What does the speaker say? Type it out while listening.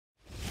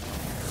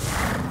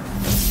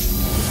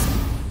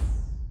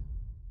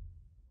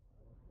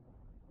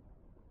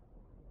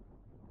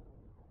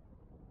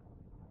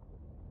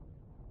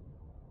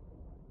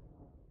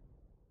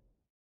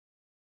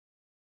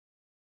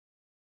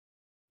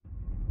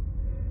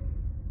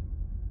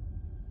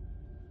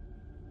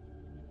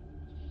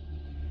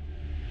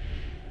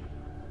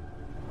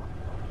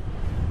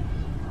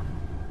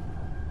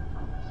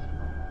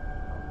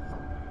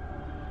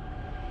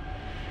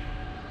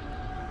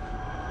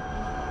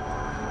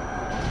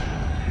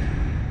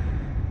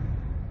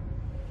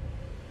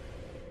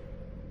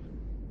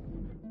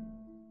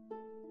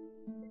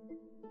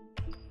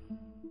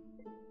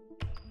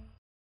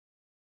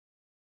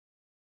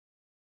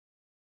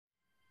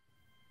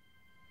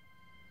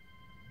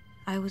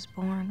I was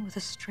born with a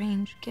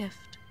strange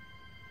gift.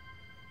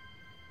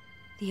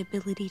 The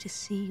ability to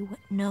see what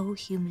no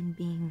human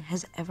being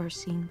has ever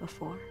seen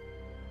before.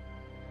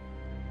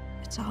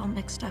 It's all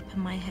mixed up in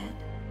my head.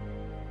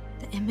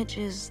 The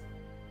images,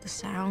 the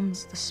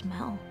sounds, the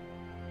smell.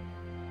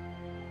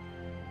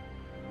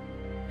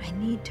 I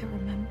need to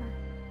remember.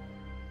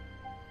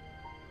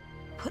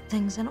 Put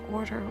things in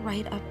order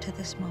right up to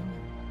this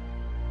moment.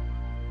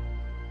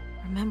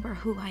 Remember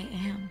who I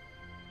am.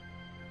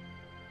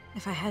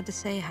 If I had to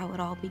say how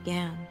it all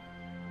began,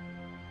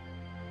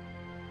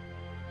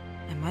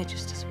 I might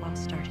just as well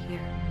start here.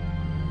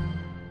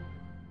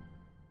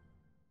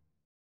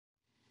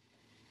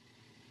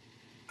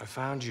 I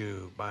found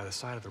you by the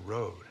side of the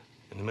road,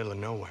 in the middle of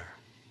nowhere.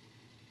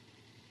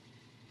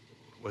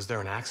 Was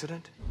there an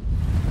accident?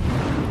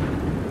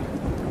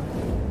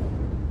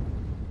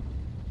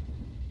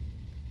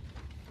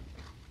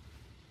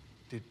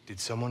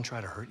 Did someone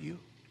try to hurt you?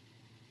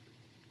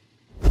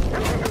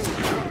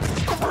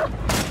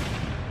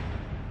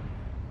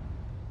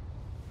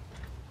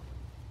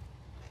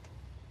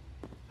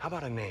 How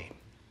about a name?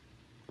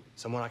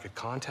 Someone I could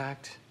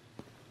contact?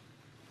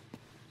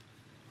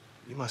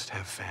 You must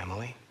have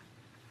family,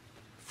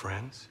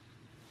 friends,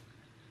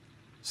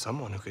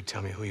 someone who could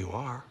tell me who you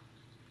are.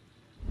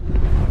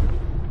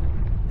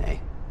 Hey.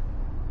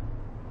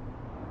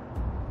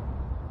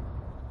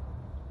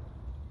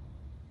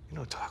 You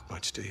don't talk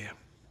much, do you?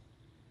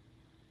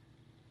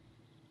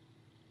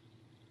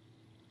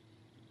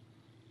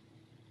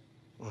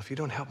 Well, if you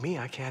don't help me,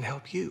 I can't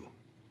help you.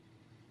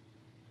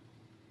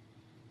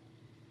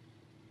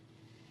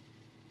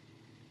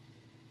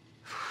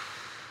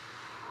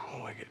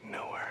 Oh, I get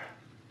nowhere.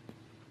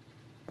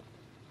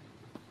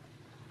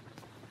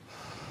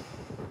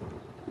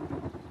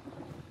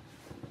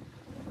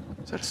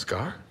 Is that a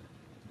scar?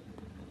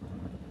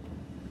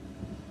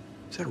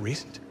 Is that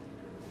recent?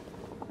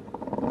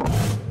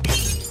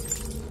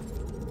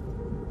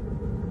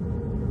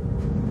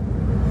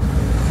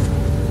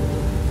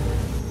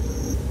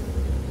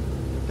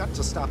 Got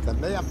to stop them.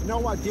 They have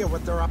no idea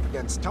what they're up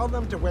against. Tell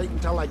them to wait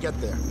until I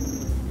get there.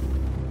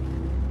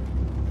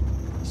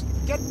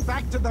 Get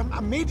back to them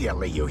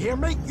immediately, you hear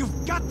me?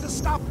 You've got to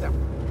stop them!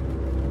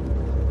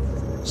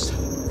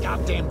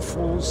 Goddamn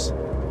fools.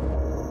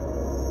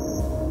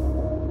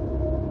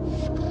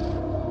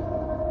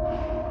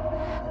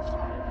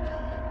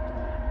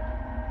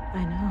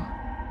 I know.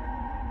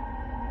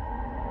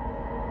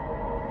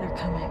 They're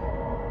coming.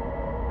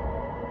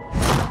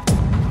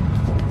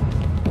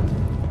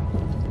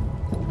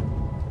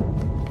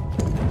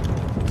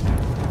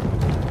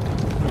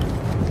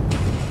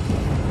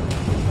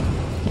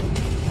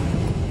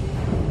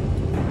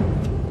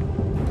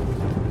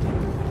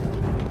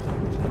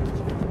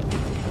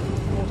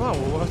 Oh,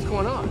 well, what's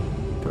going on?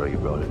 Girl you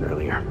brought in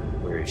earlier.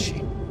 Where is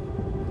she?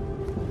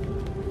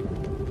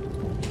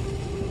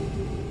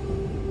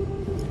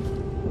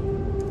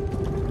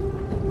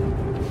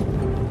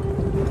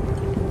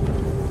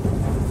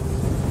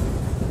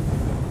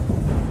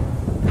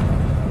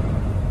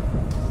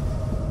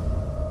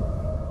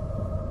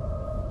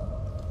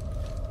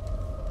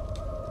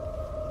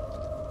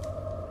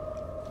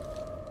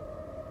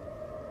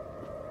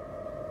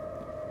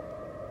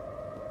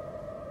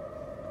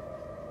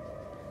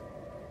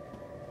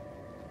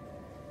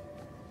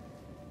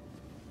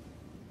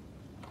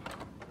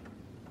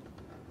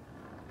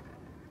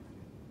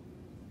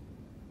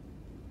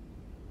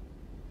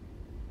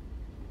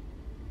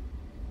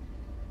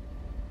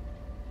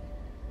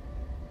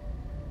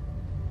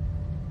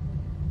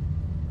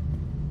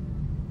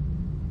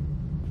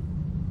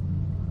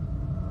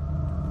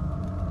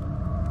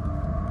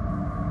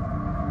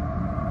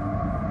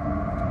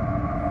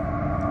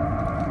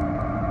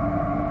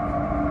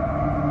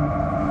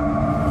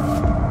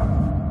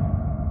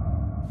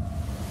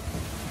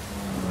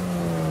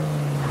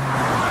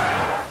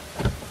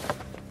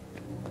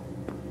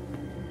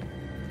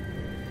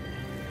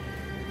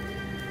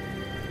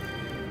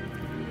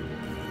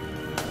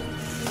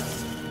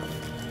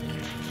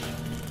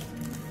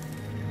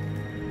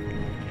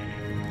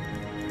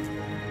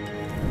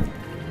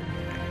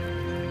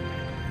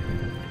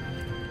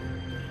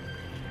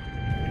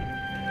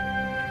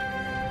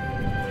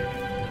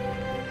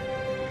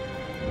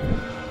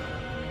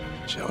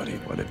 Jodie,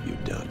 what have you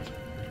done?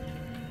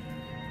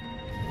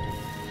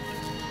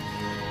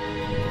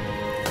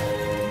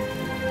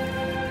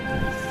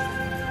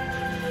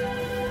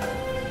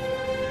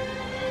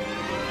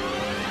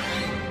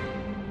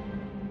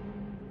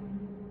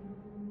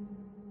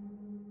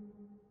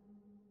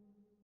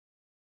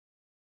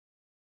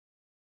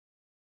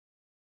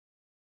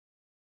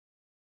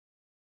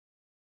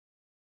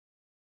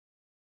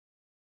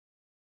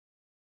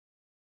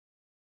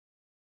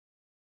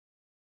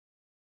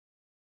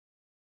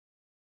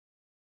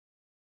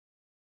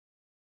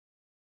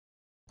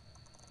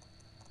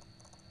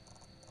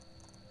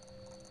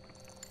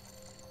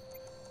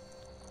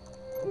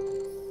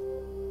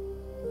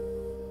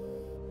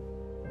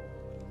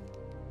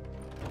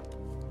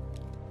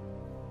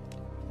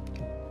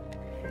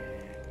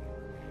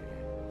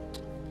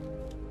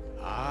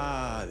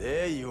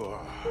 there you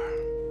are.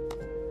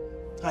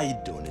 How you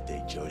doing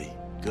today, Jodie?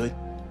 Good?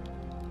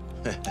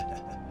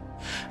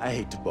 I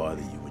hate to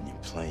bother you when you're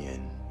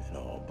playing and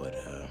all, but,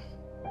 I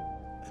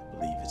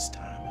believe it's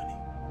time, honey.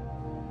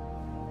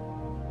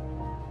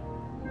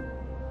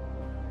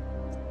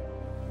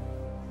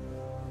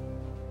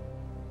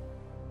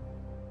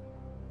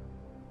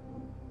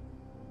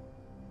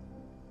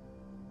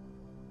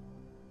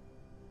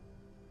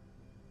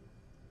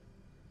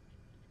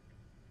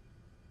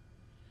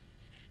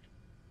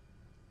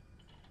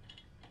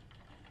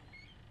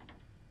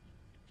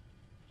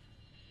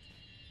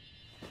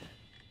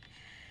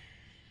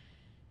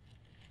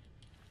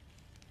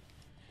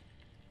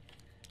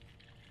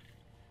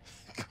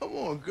 Come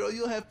on, girl,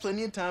 you'll have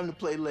plenty of time to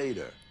play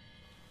later.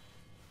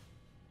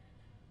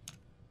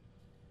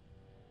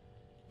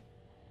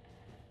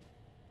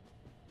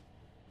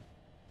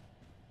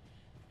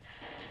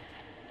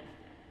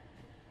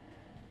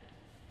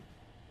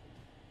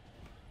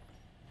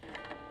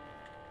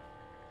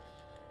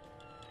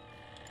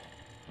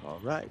 All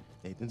right,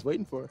 Nathan's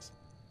waiting for us.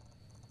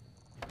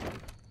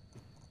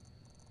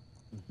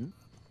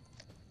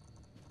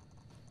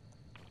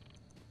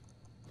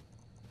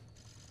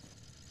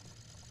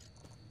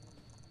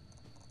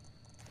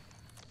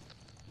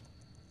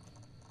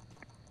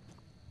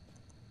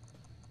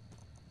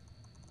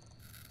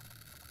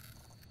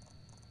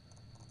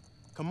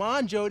 Come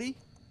on, Jodie.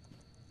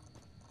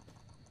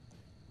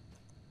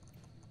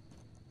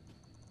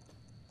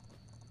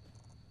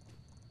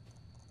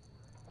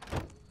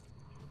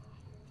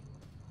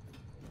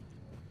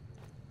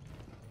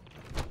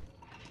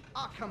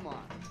 Ah, come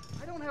on.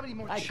 I don't have any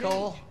more Hi, change.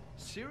 Cole.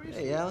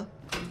 Seriously? Hey, Alan.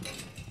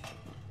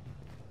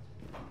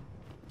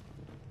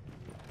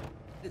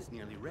 It's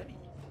nearly ready.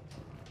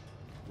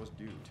 Was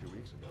due 2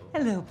 weeks ago.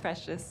 Hello,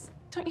 precious.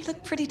 Don't you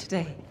look pretty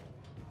today?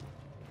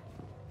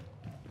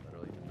 Better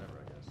late than never,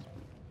 I guess.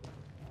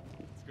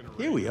 It's gonna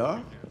Here we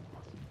are.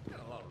 Got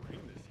a lot of rain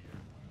this year.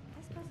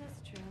 I suppose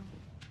that's true.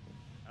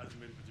 Hasn't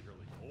been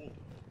particularly cold,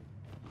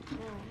 though.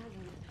 No,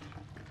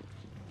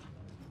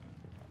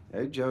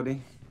 it hasn't. Hey, Jodie.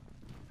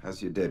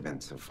 How's your day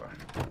been so far?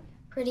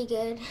 Pretty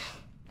good.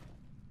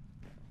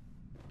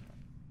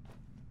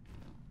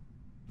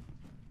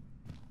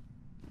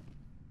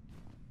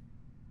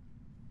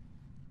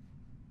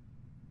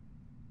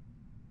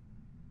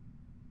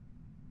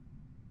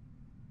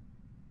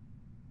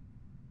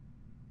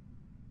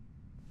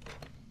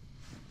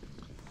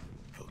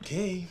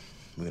 Okay,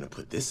 we're gonna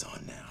put this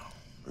on now.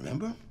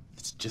 Remember?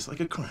 It's just like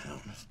a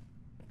crown.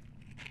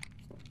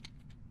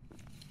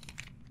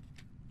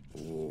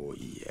 Oh,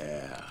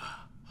 yeah.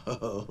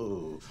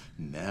 Oh,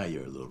 now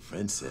you're a little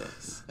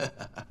princess.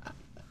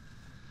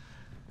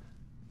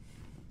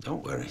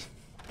 Don't worry.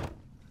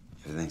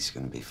 Everything's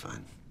gonna be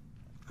fine.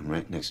 I'm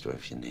right next door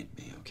if you need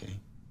me, okay?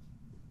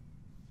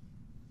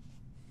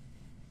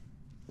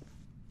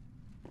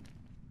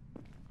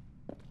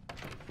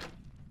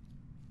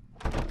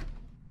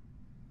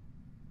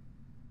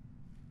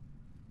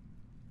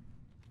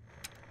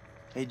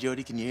 Hey,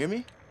 Jodie, can you hear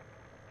me?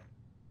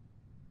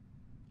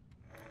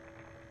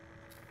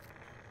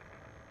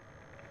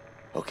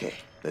 Okay,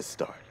 let's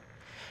start.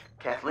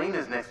 Kathleen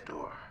is next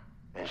door,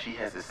 and she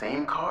has the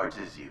same cards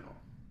as you.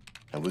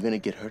 And we're gonna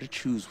get her to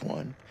choose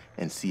one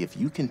and see if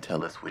you can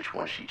tell us which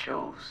one she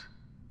chose.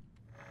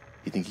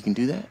 You think you can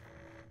do that?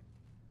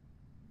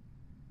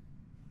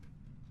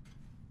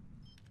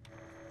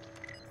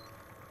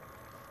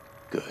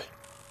 Good.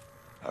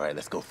 All right,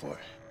 let's go for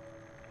it.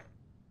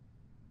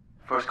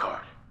 First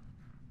card.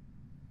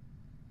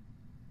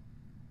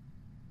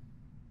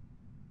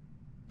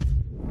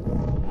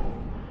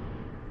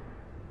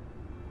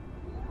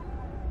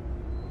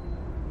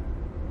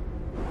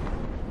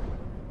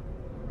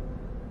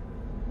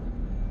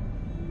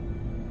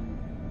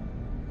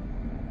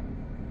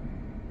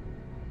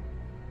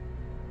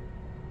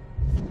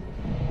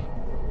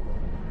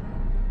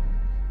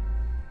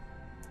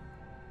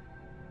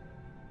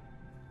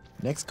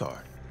 Next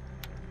card.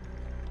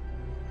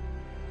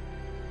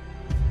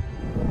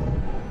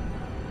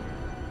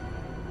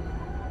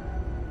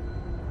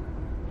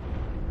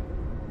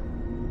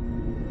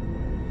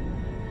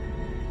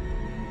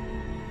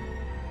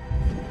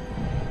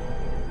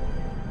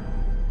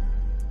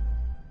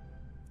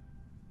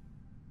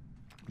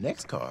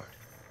 Next card.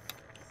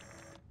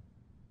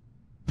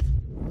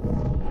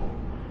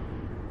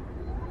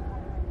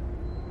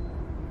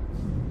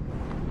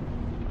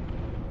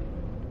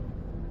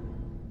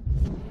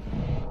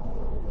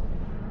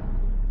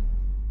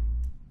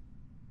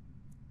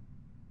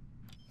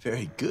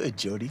 Very good,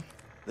 Jodie.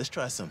 Let's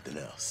try something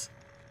else.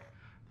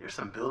 There's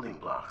some building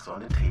blocks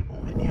on the table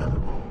in the other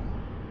room.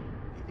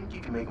 You think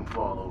you can make them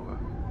fall over?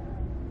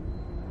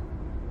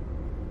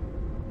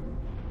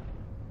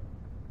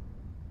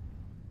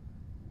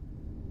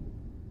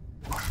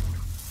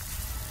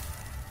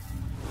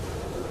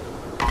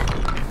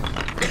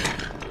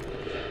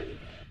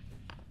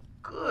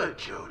 Good,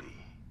 Jodie.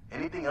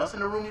 Anything else in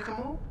the room you can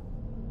move?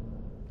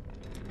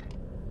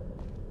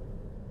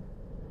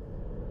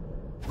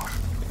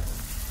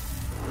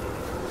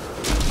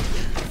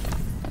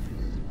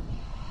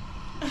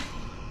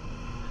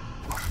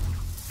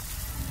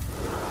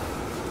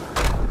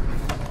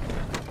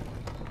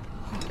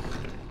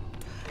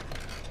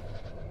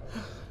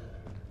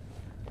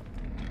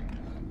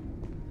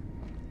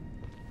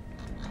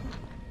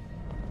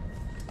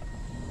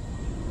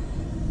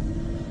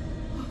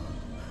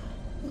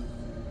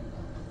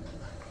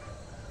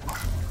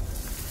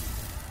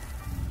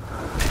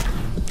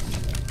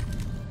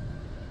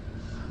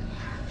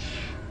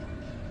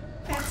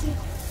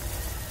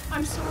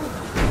 I'm sorry.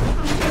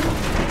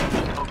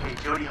 Okay,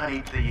 Jodie,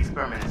 honey, the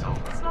experiment is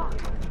over. It's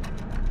locked.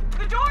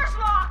 The door's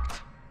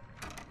locked!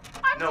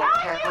 No,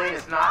 Kathleen,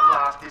 it's not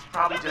locked. It's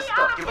probably just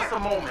stuck. Give us a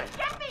moment.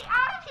 Get me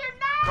out of here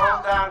now!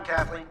 Calm down,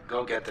 Kathleen.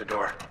 Go get the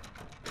door.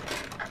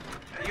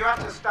 You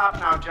have to stop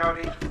now,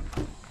 Jodie.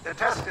 The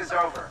test is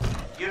over.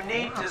 You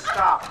need to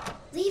stop.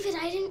 Leave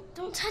it,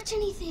 don't touch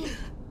anything.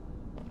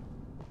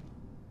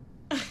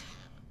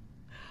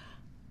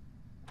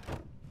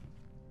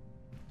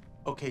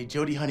 Okay,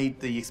 Jodie, honey,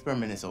 the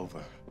experiment is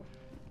over.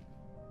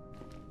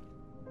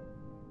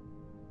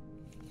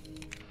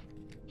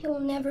 It will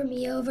never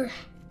be over.